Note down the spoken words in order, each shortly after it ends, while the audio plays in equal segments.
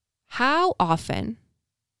How often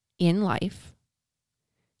in life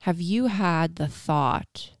have you had the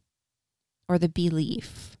thought or the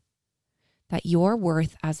belief that your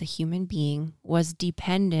worth as a human being was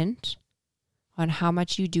dependent on how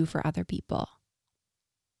much you do for other people?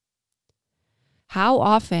 How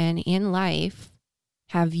often in life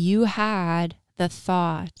have you had the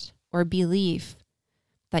thought or belief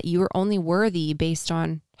that you were only worthy based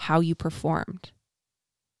on how you performed,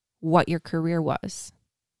 what your career was?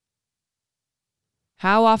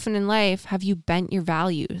 How often in life have you bent your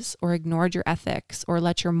values or ignored your ethics or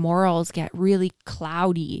let your morals get really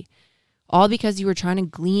cloudy, all because you were trying to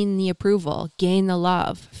glean the approval, gain the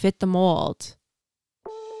love, fit the mold?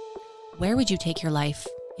 Where would you take your life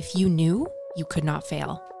if you knew you could not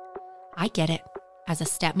fail? I get it. As a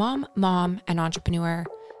stepmom, mom, and entrepreneur,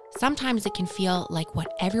 sometimes it can feel like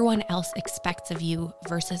what everyone else expects of you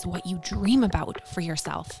versus what you dream about for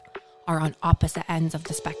yourself are on opposite ends of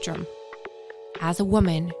the spectrum. As a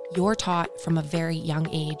woman, you're taught from a very young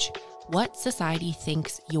age what society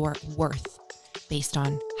thinks you're worth based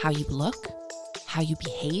on how you look, how you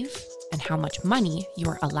behave, and how much money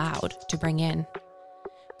you're allowed to bring in.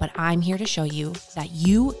 But I'm here to show you that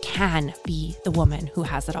you can be the woman who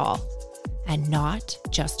has it all, and not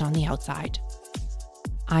just on the outside.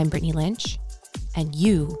 I'm Brittany Lynch, and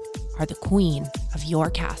you are the queen of your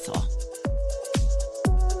castle.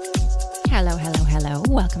 Hello, hello, hello.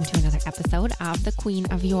 Welcome to another episode of the Queen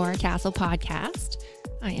of Your Castle podcast.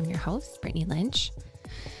 I am your host, Brittany Lynch.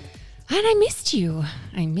 And I missed you.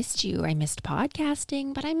 I missed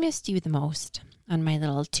podcasting, but I missed you the most on my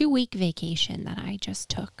little 2-week vacation that I just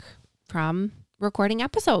took from recording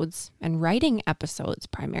episodes and writing episodes,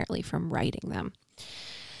 primarily from writing them.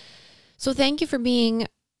 So thank you for being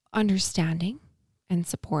understanding and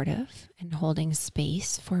supportive and holding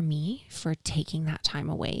space for me for taking that time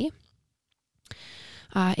away.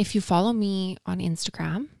 If you follow me on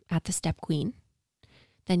Instagram at The Step Queen,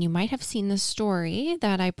 then you might have seen the story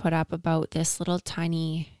that I put up about this little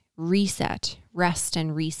tiny rest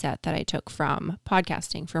and reset that I took from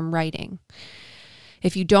podcasting, from writing.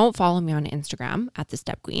 If you don't follow me on Instagram at The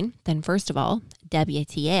Step Queen, then first of all,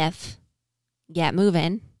 WTF, get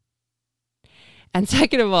moving. And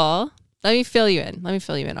second of all, let me fill you in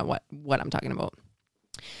on what I'm talking about.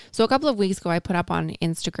 So a couple of weeks ago, I put up on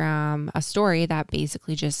Instagram a story that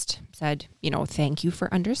basically just said, thank you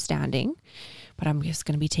for understanding, but I'm just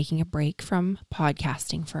going to be taking a break from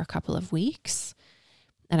podcasting for a couple of weeks.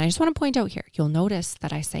 And I just want to point out here, you'll notice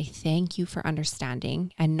that I say thank you for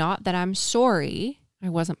understanding and not that I'm sorry I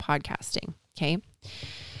wasn't podcasting, okay?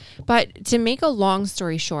 But to make a long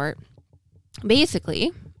story short,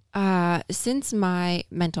 basically, since my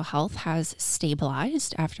mental health has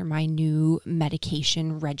stabilized after my new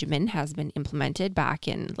medication regimen has been implemented back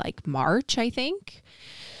in March, I think.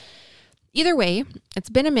 Either way, it's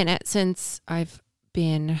been a minute since I've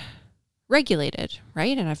been regulated,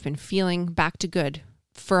 right? And I've been feeling back to good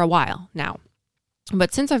for a while now.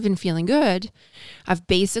 But since I've been feeling good, I've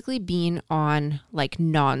basically been on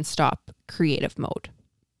nonstop creative mode.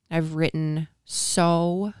 I've written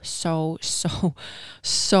so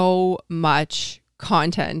much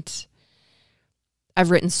content.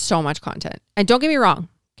 I've written so much content. And don't get me wrong,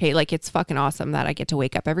 okay, it's fucking awesome that I get to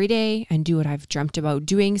wake up every day and do what I've dreamt about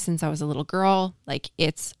doing since I was a little girl.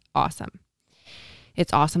 It's awesome.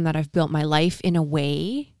 It's awesome that I've built my life in a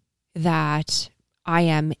way that I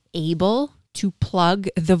am able to plug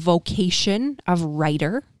the vocation of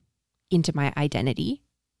writer into my identity.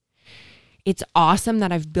 It's awesome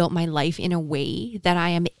that I've built my life in a way that I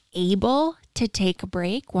am able to take a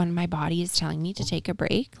break when my body is telling me to take a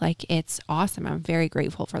break. It's awesome. I'm very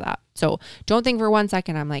grateful for that. So don't think for 1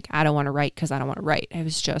 second I'm I don't want to write because I don't want to write. It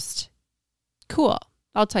was just cool.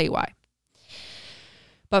 I'll tell you why.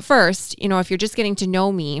 But first, if you're just getting to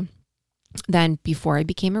know me, then before I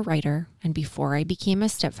became a writer and before I became a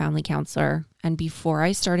stepfamily counselor and before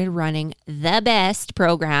I started running the best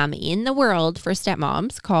program in the world for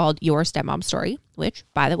stepmoms called Your Stepmom Story, which,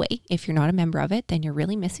 by the way, if you're not a member of it, then you're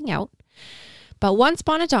really missing out. But once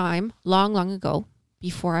upon a time, long, long ago,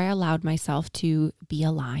 before I allowed myself to be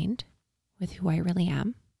aligned with who I really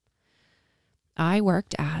am, I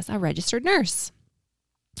worked as a registered nurse.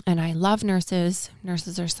 And I love nurses.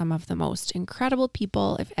 Nurses are some of the most incredible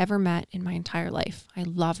people I've ever met in my entire life. I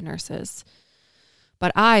love nurses.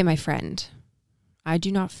 But my friend, I do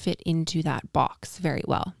not fit into that box very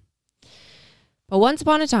well. But once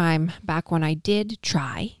upon a time, back when I did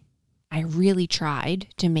try, I really tried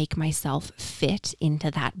to make myself fit into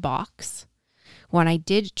that box. When I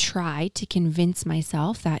did try to convince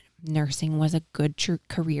myself that nursing was a good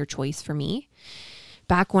career choice for me,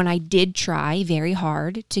 back when I did try very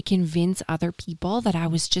hard to convince other people that I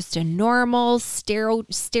was just a normal,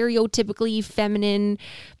 stereotypically feminine,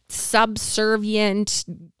 subservient,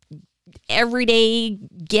 everyday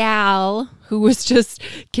gal who was just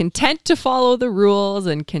content to follow the rules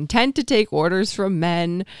and content to take orders from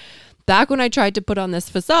men. Back when I tried to put on this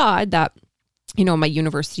facade that, my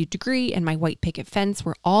university degree and my white picket fence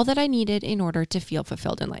were all that I needed in order to feel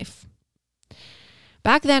fulfilled in life.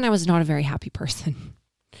 Back then, I was not a very happy person.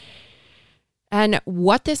 And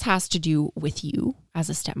what this has to do with you as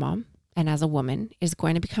a stepmom and as a woman is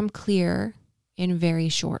going to become clear in very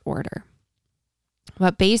short order.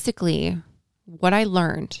 But basically, what I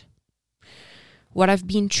learned, what I've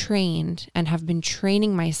been trained and have been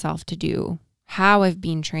training myself to do, how I've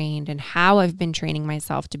been trained and how I've been training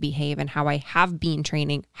myself to behave and how I have been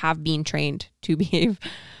trained to behave.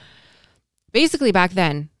 Basically, back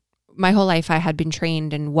then, my whole life I had been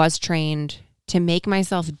trained and was trained to make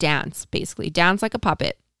myself dance, basically. Dance like a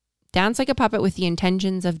puppet. Dance like a puppet with the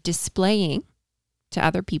intentions of displaying to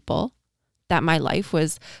other people that my life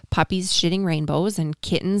was puppies shitting rainbows and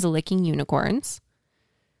kittens licking unicorns.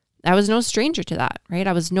 I was no stranger to that, right?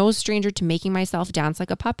 I was no stranger to making myself dance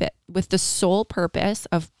like a puppet with the sole purpose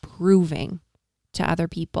of proving to other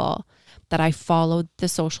people that I followed the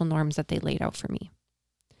social norms that they laid out for me.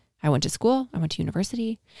 I went to school, I went to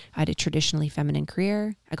university, I had a traditionally feminine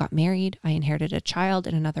career, I got married, I inherited a child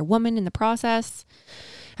and another woman in the process.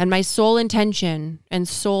 And my sole intention and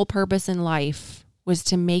sole purpose in life was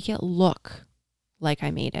to make it look like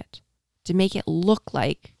I made it, to make it look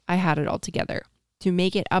like I had it all together, to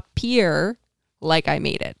make it appear like I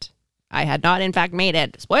made it. I had not in fact made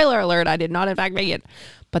it. Spoiler alert, I did not in fact make it.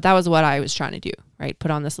 But that was what I was trying to do, right?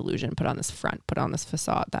 Put on this illusion, put on this front, put on this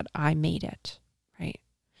facade that I made it, right?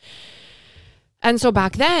 And so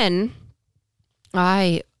back then,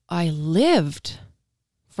 I lived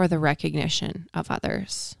for the recognition of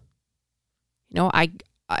others. I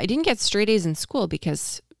didn't get straight A's in school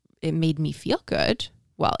because it made me feel good.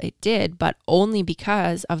 Well, it did, but only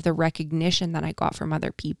because of the recognition that I got from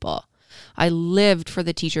other people. I lived for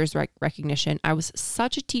the teacher's recognition. I was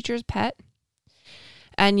such a teacher's pet.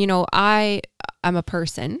 And, I am a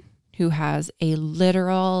person who has a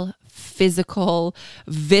literal, physical,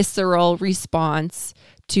 visceral response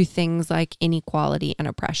to things like inequality and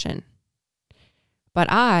oppression. But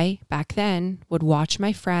I, back then, would watch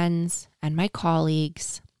my friends and my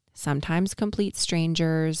colleagues, sometimes complete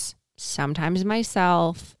strangers, sometimes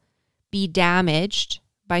myself, be damaged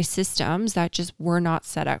by systems that just were not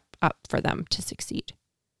set up for them to succeed.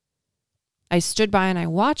 I stood by and I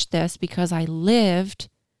watched this because I lived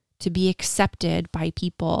to be accepted by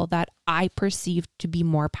people that I perceived to be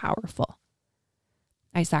more powerful.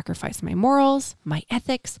 I sacrificed my morals, my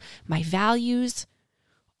ethics, my values,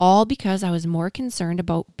 all because I was more concerned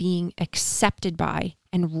about being accepted by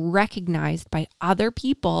and recognized by other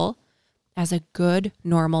people as a good,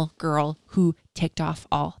 normal girl who ticked off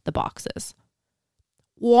all the boxes.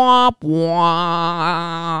 Womp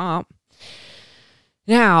womp.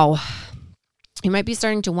 Now, you might be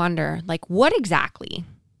starting to wonder, what exactly?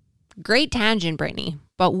 Great tangent, Brittany,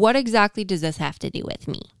 but what exactly does this have to do with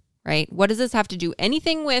me, right? What does this have to do?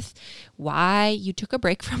 Anything with why you took a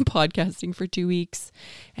break from podcasting for 2 weeks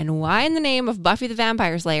and why in the name of Buffy the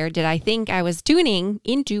Vampire Slayer did I think I was tuning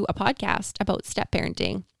into a podcast about step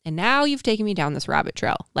parenting? And now you've taken me down this rabbit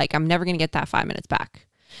trail. I'm never going to get that 5 minutes back.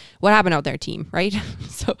 What happened out there, team, right?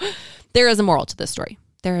 So there is a moral to this story.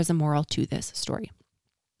 There is a moral to this story.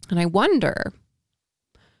 And I wonder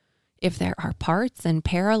if there are parts and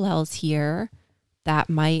parallels here that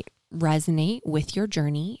might resonate with your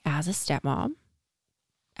journey as a stepmom,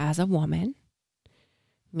 as a woman,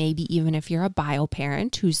 maybe even if you're a bio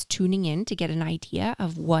parent who's tuning in to get an idea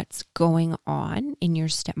of what's going on in your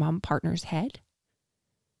stepmom partner's head.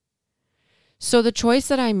 So the choice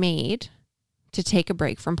that I made to take a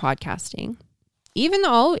break from podcasting, even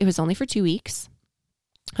though it was only for 2 weeks,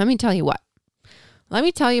 let me tell you what. Let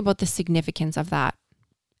me tell you about the significance of that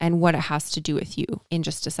and what it has to do with you in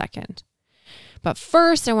just a second. But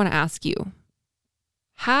first, I want to ask you,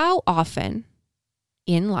 how often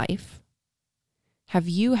in life have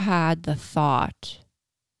you had the thought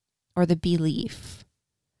or the belief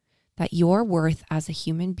that your worth as a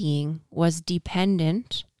human being was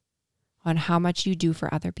dependent on how much you do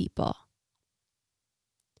for other people?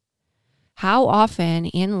 How often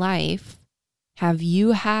in life have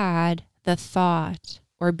you had the thought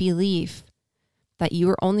or belief that you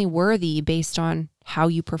were only worthy based on how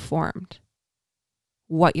you performed,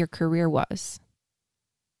 what your career was,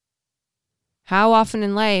 How often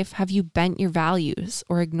in life have you bent your values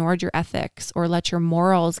or ignored your ethics or let your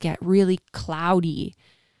morals get really cloudy,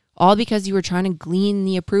 all because you were trying to glean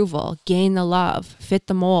the approval, gain the love, fit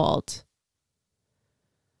the mold?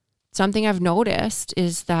 Something I've noticed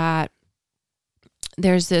is that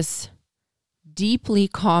there's this deeply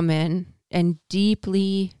common and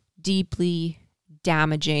deeply, deeply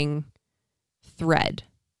damaging thread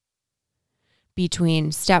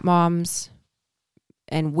between stepmoms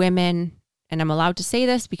and women. And I'm allowed to say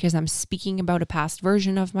this because I'm speaking about a past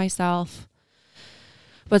version of myself.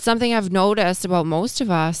 But something I've noticed about most of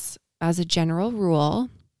us as a general rule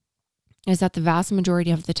is that the vast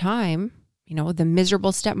majority of the time, the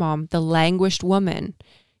miserable stepmom, the languished woman,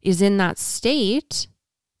 is in that state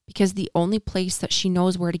because the only place that she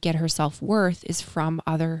knows where to get her self-worth is from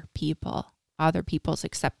other people, other people's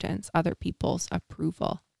acceptance, other people's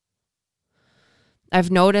approval.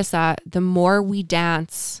 I've noticed that the more we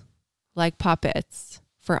dance like puppets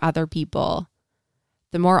for other people,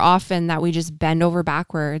 the more often that we just bend over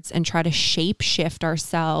backwards and try to shape shift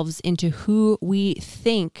ourselves into who we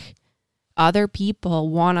think other people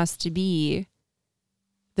want us to be,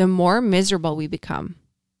 the more miserable we become.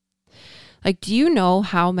 Like, do you know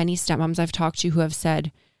how many stepmoms I've talked to who have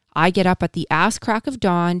said, I get up at the ass crack of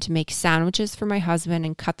dawn to make sandwiches for my husband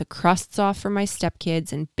and cut the crusts off for my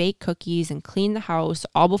stepkids and bake cookies and clean the house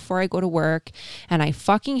all before I go to work. And I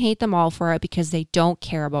fucking hate them all for it because they don't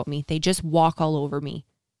care about me. They just walk all over me.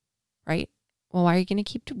 Right? Well, why do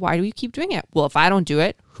you keep doing it? Well, if I don't do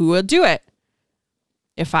it, who will do it?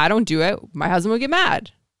 If I don't do it, my husband will get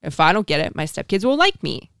mad. If I don't get it, my stepkids won't like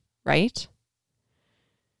me. Right?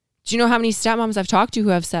 Do you know how many stepmoms I've talked to who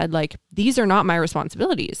have said, like, these are not my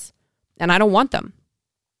responsibilities and I don't want them,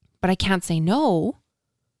 but I can't say no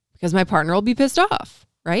because my partner will be pissed off,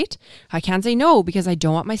 right? I can't say no because I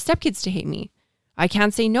don't want my stepkids to hate me. I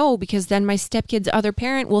can't say no because then my stepkid's other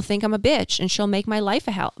parent will think I'm a bitch and she'll make my life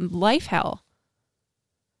hell.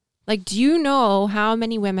 Like, do you know how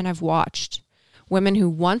many women I've watched? Women who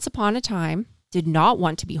once upon a time did not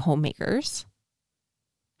want to be homemakers.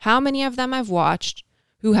 How many of them I've watched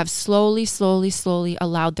who have slowly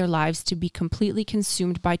allowed their lives to be completely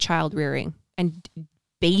consumed by child rearing and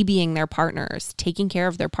babying their partners, taking care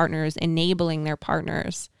of their partners, enabling their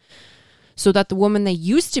partners, so that the woman they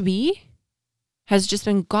used to be has just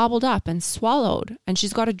been gobbled up and swallowed, and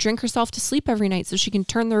she's got to drink herself to sleep every night so she can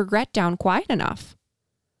turn the regret down quiet enough.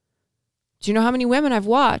 Do you know how many women I've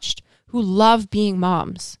watched who love being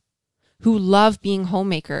moms, who love being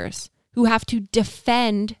homemakers, who have to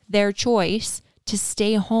defend their choice to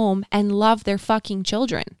stay home and love their fucking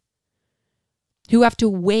children, who have to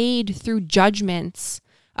wade through judgments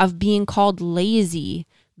of being called lazy,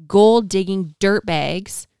 gold-digging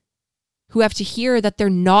dirtbags, who have to hear that they're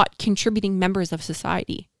not contributing members of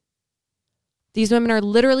society. These women are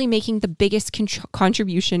literally making the biggest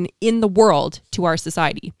contribution in the world to our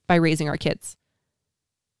society by raising our kids.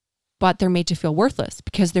 But they're made to feel worthless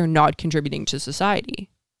because they're not contributing to society,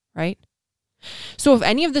 right? So if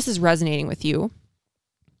any of this is resonating with you,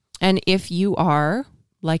 and if you are,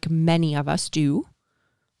 like many of us do,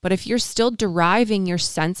 but if you're still deriving your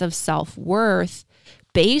sense of self-worth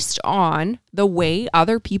based on the way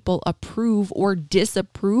other people approve or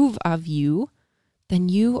disapprove of you, then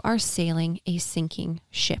you are sailing a sinking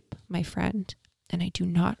ship, my friend. And I do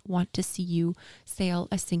not want to see you sail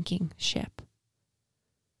a sinking ship.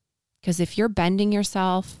 Because if you're bending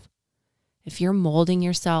yourself, if you're molding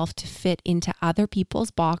yourself to fit into other people's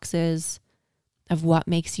boxes of what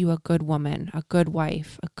makes you a good woman, a good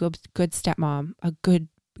wife, a good stepmom, a good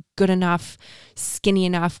enough, skinny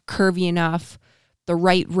enough, curvy enough, the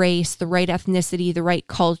right race, the right ethnicity, the right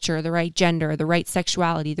culture, the right gender, the right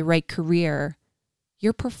sexuality, the right career,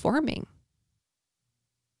 you're performing.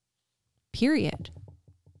 Period.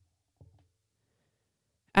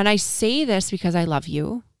 And I say this because I love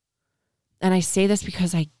you. And I say this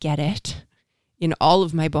because I get it. In all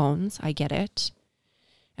of my bones, I get it.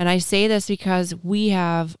 And I say this because we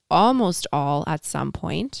have almost all at some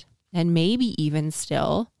point, and maybe even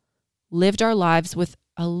still, lived our lives with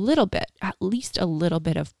a little bit, at least a little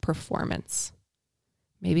bit of performance.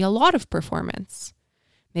 Maybe a lot of performance.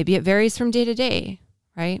 Maybe it varies from day to day,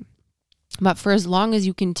 right? But for as long as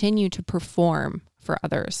you continue to perform for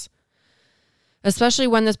others, especially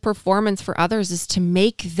when this performance for others is to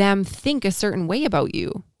make them think a certain way about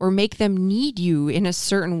you or make them need you in a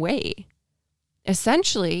certain way,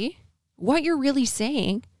 essentially, what you're really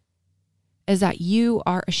saying is that you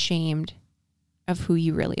are ashamed of who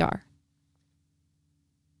you really are.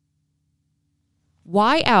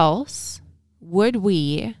 Why else would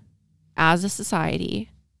we, as a society,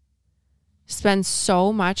 spend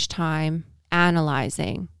so much time,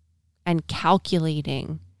 analyzing and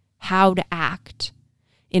calculating how to act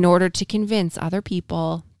in order to convince other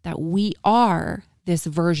people that we are this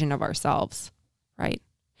version of ourselves, right?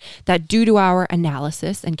 That due to our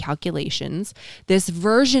analysis and calculations, this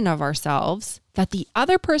version of ourselves that the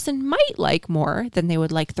other person might like more than they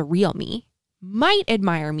would like the real me, might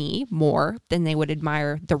admire me more than they would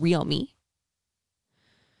admire the real me.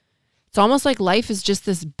 It's almost like life is just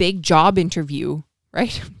this big job interview,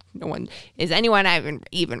 right? Is anyone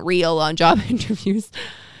even real on job interviews?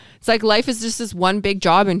 It's like life is just this one big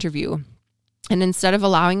job interview. And instead of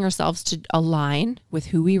allowing ourselves to align with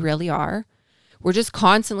who we really are, we're just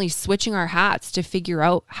constantly switching our hats to figure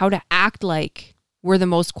out how to act like we're the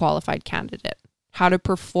most qualified candidate, how to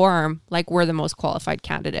perform like we're the most qualified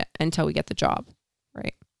candidate until we get the job,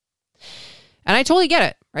 right? And I totally get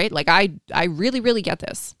it, right? Like I really, really get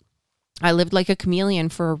this. I lived like a chameleon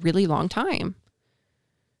for a really long time.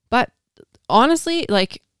 But honestly,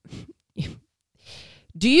 like,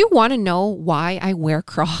 do you want to know why I wear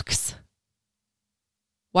Crocs?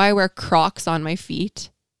 Why I wear Crocs on my feet?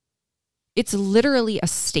 It's literally a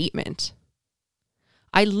statement.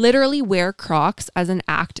 I literally wear Crocs as an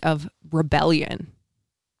act of rebellion.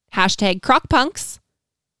 Hashtag Croc punks.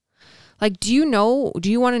 Like, do you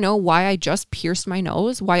want to know why I just pierced my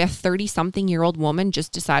nose? Why a 30-something-year-old woman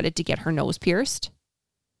just decided to get her nose pierced?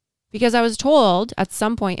 Because I was told at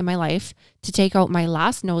some point in my life to take out my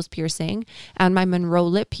last nose piercing and my Monroe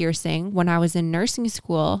lip piercing when I was in nursing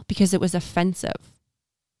school because it was offensive.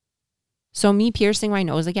 So me piercing my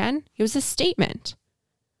nose again, it was a statement.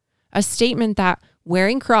 A statement that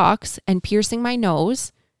wearing Crocs and piercing my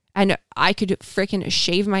nose, and I could freaking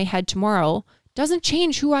shave my head tomorrow, doesn't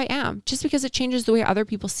change who I am. Just because it changes the way other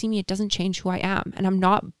people see me, it doesn't change who I am. And I'm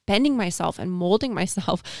not bending myself and molding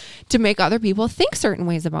myself to make other people think certain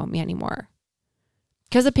ways about me anymore.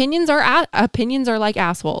 Because opinions are like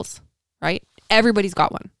assholes, right? Everybody's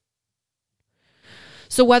got one.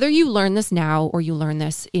 So whether you learn this now or you learn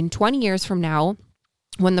this in 20 years from now,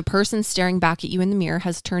 when the person staring back at you in the mirror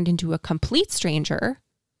has turned into a complete stranger,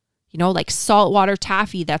 like saltwater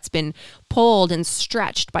taffy that's been pulled and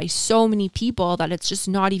stretched by so many people that it's just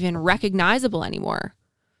not even recognizable anymore.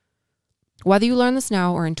 Whether you learn this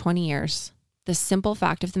now or in 20 years, the simple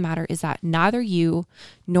fact of the matter is that neither you,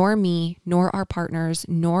 nor me, nor our partners,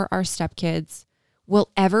 nor our stepkids will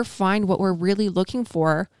ever find what we're really looking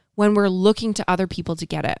for when we're looking to other people to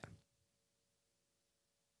get it.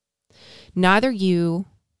 Neither you,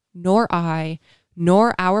 nor I,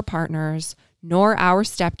 nor our partners, nor our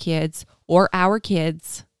stepkids or our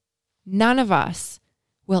kids, none of us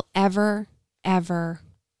will ever, ever,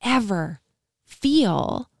 ever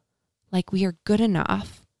feel like we are good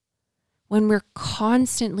enough when we're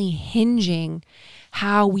constantly hinging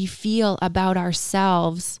how we feel about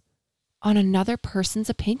ourselves on another person's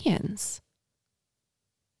opinions.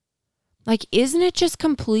 Like, isn't it just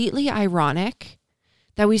completely ironic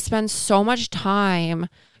that we spend so much time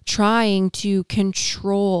trying to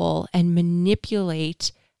control and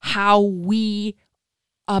manipulate how we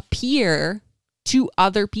appear to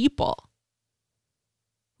other people?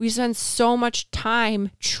 We spend so much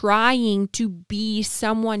time trying to be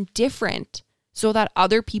someone different so that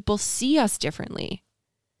other people see us differently.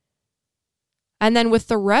 And then with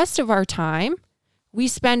the rest of our time, we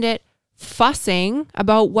spend it fussing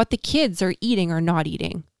about what the kids are eating or not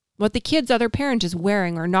eating, what the kids' other parent is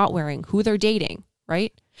wearing or not wearing, who they're dating,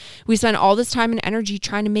 right? We spend all this time and energy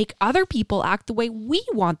trying to make other people act the way we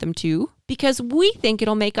want them to because we think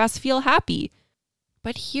it'll make us feel happy.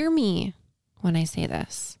 But hear me when I say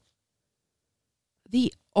this.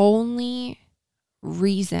 The only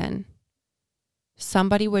reason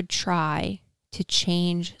somebody would try to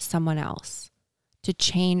change someone else, to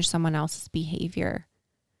change someone else's behavior,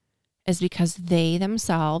 is because they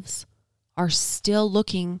themselves are still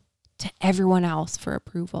looking to everyone else for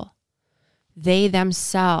approval. They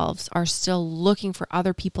themselves are still looking for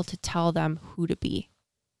other people to tell them who to be.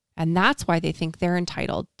 And that's why they think they're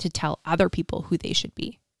entitled to tell other people who they should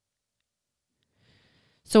be.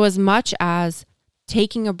 So as much as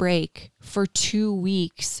taking a break for 2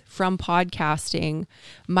 weeks from podcasting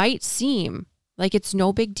might seem like it's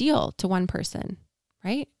no big deal to one person,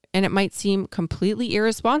 right? And it might seem completely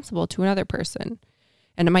irresponsible to another person.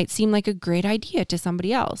 And it might seem like a great idea to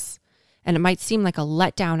somebody else. And it might seem like a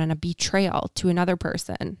letdown and a betrayal to another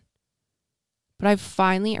person. But I've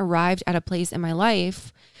finally arrived at a place in my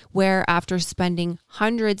life where after spending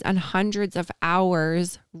hundreds and hundreds of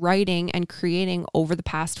hours writing and creating over the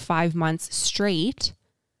past 5 months straight,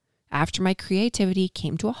 after my creativity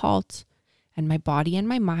came to a halt and my body and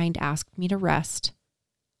my mind asked me to rest,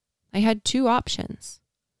 I had 2 options.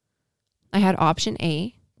 I had option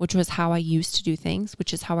A, which was how I used to do things,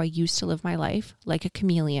 which is how I used to live my life, like a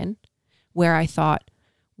chameleon, where I thought,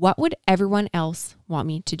 what would everyone else want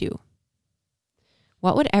me to do?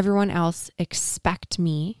 What would everyone else expect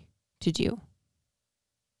me to do?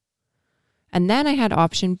 And then I had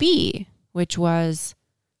option B, which was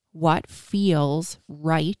what feels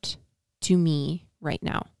right to me right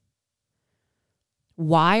now.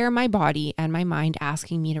 Why are my body and my mind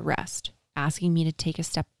asking me to rest, asking me to take a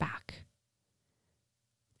step back?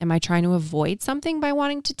 Am I trying to avoid something by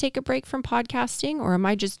wanting to take a break from podcasting, or am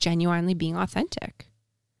I just genuinely being authentic?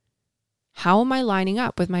 How am I lining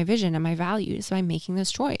up with my vision and my values by making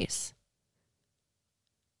this choice?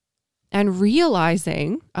 And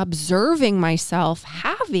realizing, observing myself,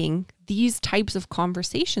 having these types of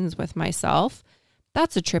conversations with myself,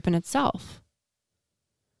 that's a trip in itself.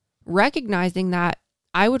 Recognizing that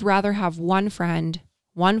I would rather have one friend,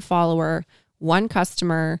 one follower, one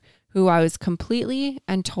customer who I was completely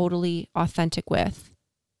and totally authentic with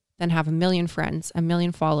than have a million friends, a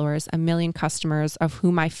million followers, a million customers of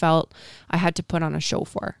whom I felt I had to put on a show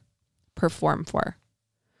for, perform for.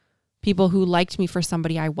 People who liked me for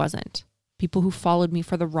somebody I wasn't. People who followed me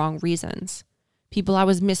for the wrong reasons. People I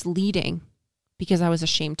was misleading because I was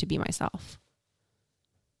ashamed to be myself.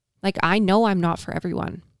 Like, I know I'm not for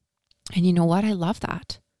everyone. And you know what? I love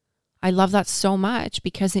that. I love that so much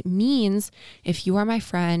because it means if you are my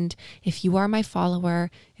friend, if you are my follower,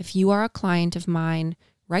 if you are a client of mine,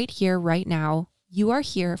 right here, right now, you are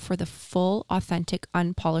here for the full, authentic,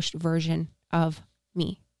 unpolished version of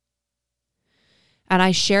me. And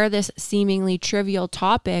I share this seemingly trivial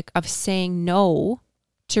topic of saying no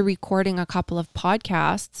to recording a couple of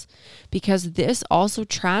podcasts because this also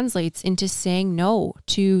translates into saying no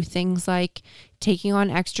to things like taking on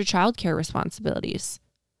extra childcare responsibilities.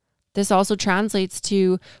 This also translates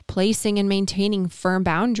to placing and maintaining firm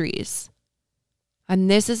boundaries. And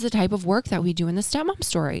this is the type of work that we do in the Stepmom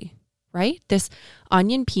Story, right? This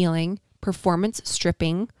onion peeling, performance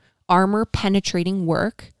stripping, armor penetrating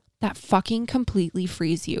work that fucking completely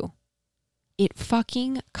frees you. It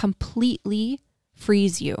fucking completely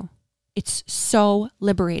frees you. It's so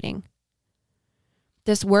liberating.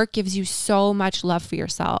 This work gives you so much love for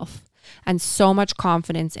yourself and so much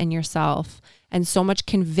confidence in yourself and so much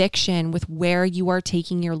conviction with where you are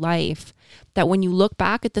taking your life that when you look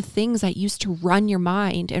back at the things that used to run your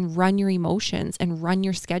mind and run your emotions and run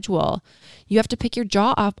your schedule, you have to pick your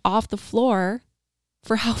jaw up off the floor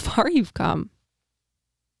for how far you've come.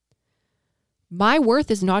 My worth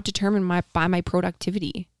is not determined by my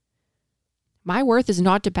productivity. My worth is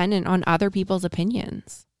not dependent on other people's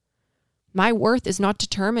opinions. My worth is not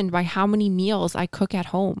determined by how many meals I cook at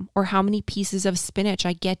home or how many pieces of spinach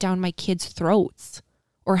I get down my kids' throats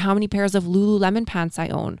or how many pairs of Lululemon pants I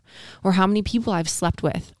own or how many people I've slept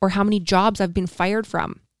with or how many jobs I've been fired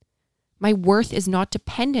from. My worth is not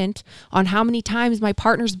dependent on how many times my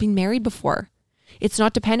partner's been married before. It's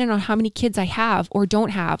not dependent on how many kids I have or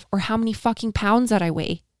don't have or how many fucking pounds that I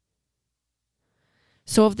weigh.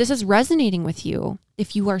 So if this is resonating with you,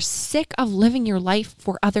 if you are sick of living your life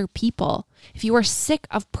for other people, if you are sick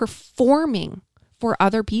of performing for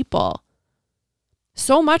other people,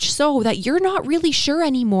 so much so that you're not really sure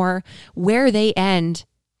anymore where they end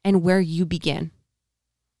and where you begin,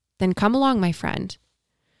 then come along, my friend.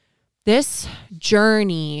 This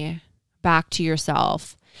journey back to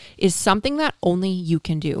yourself is something that only you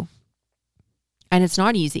can do. And it's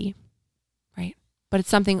not easy, right? But it's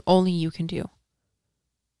something only you can do.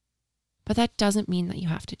 But that doesn't mean that you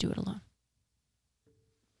have to do it alone.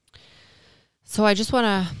 So I just want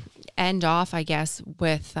to end off, I guess,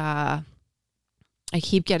 with I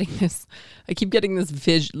keep getting this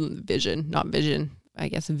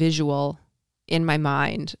visual in my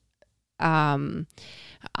mind.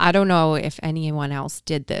 I don't know if anyone else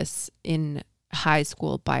did this in high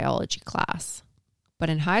school biology class, but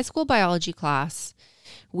in high school biology class,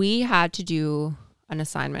 we had to do an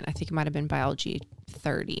assignment. I think it might have been biology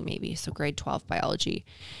 30 maybe, so grade 12 biology.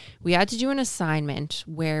 We had to do an assignment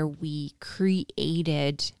where we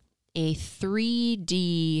created a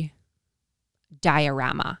 3D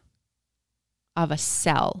diorama of a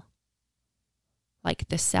cell, like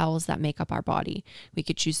the cells that make up our body. We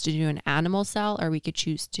could choose to do an animal cell or we could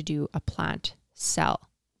choose to do a plant cell.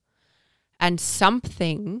 And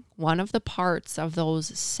one of the parts of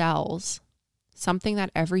those cells, something that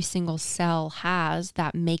every single cell has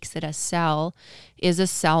that makes it a cell, is a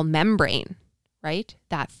cell membrane, right?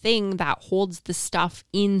 That thing that holds the stuff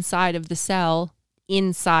inside of the cell,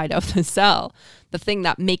 the thing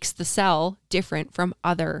that makes the cell different from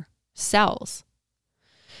other cells.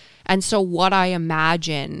 And so what I'm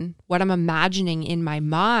imagining in my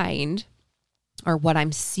mind or what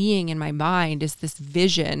I'm seeing in my mind is this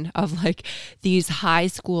vision of like these high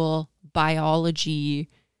school biology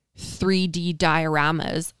 3D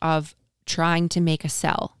dioramas of trying to make a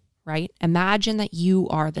cell, right? Imagine that you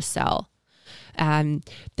are the cell. And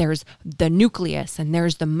there's the nucleus and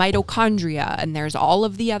there's the mitochondria and there's all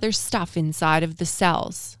of the other stuff inside of the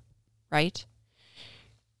cells, right?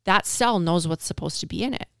 That cell knows what's supposed to be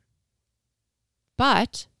in it.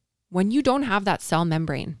 But when you don't have that cell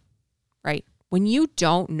membrane, right? When you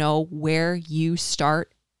don't know where you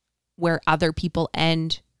start, where other people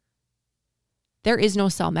end, there is no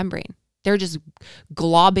cell membrane. They're just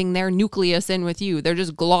globbing their nucleus in with you. They're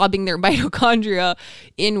just globbing their mitochondria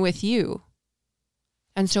in with you.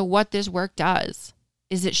 And so what this work does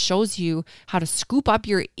is it shows you how to scoop up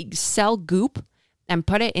your cell goop and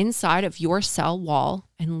put it inside of your cell wall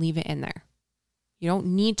and leave it in there. You don't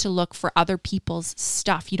need to look for other people's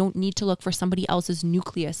stuff. You don't need to look for somebody else's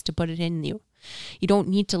nucleus to put it in you. You don't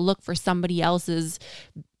need to look for somebody else's,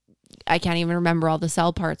 I can't even remember all the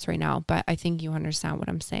cell parts right now, but I think you understand what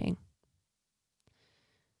I'm saying.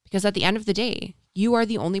 Because at the end of the day, you are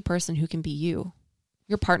the only person who can be you.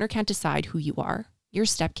 Your partner can't decide who you are. Your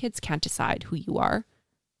stepkids can't decide who you are,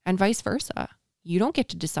 and vice versa. You don't get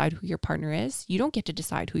to decide who your partner is. You don't get to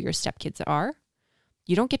decide who your stepkids are.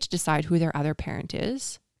 You don't get to decide who their other parent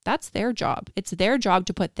is. That's their job. It's their job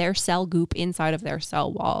to put their cell goop inside of their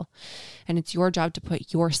cell wall. And it's your job to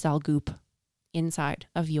put your cell goop inside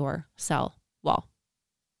of your cell wall.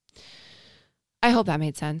 I hope that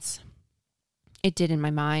made sense. It did in my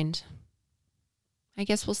mind. I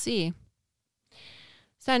guess we'll see.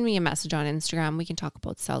 Send me a message on Instagram. We can talk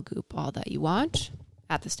about cell goop all that you want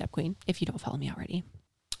at the Step Queen if you don't follow me already.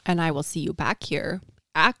 And I will see you back here,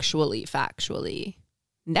 factually,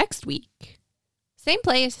 next week. Same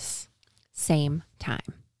place, same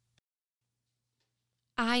time.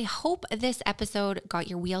 I hope this episode got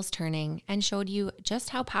your wheels turning and showed you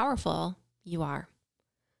just how powerful you are.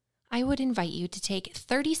 I would invite you to take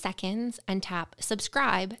 30 seconds and tap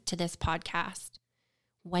subscribe to this podcast.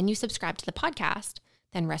 When you subscribe to the podcast,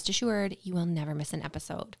 then rest assured you will never miss an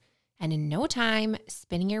episode. And in no time,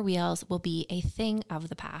 spinning your wheels will be a thing of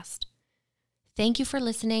the past. Thank you for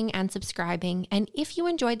listening and subscribing. And if you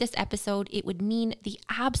enjoyed this episode, it would mean the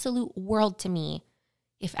absolute world to me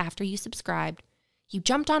if after you subscribed, you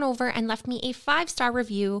jumped on over and left me a 5-star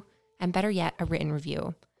review, and better yet, a written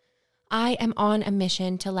review. I am on a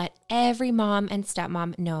mission to let every mom and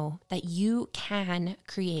stepmom know that you can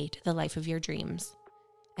create the life of your dreams.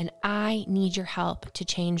 And I need your help to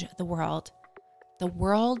change the world. The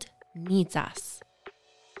world needs us.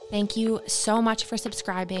 Thank you so much for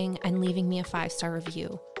subscribing and leaving me a 5-star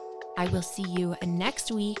review. I will see you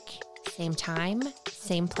next week, same time,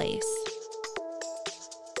 same place.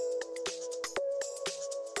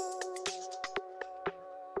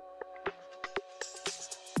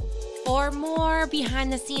 For more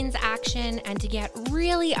behind the scenes action and to get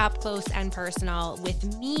really up close and personal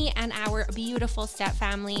with me and our beautiful step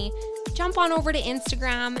family, jump on over to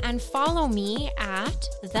Instagram and follow me at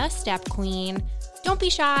The Step Queen. Don't be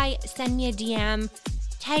shy, send me a DM,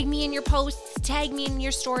 tag me in your posts, tag me in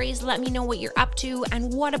your stories, let me know what you're up to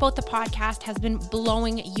and what about the podcast has been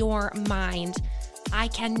blowing your mind. I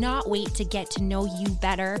cannot wait to get to know you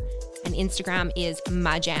better, and Instagram is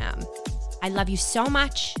my jam. I love you so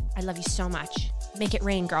much. I love you so much. Make it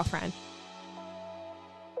rain, girlfriend.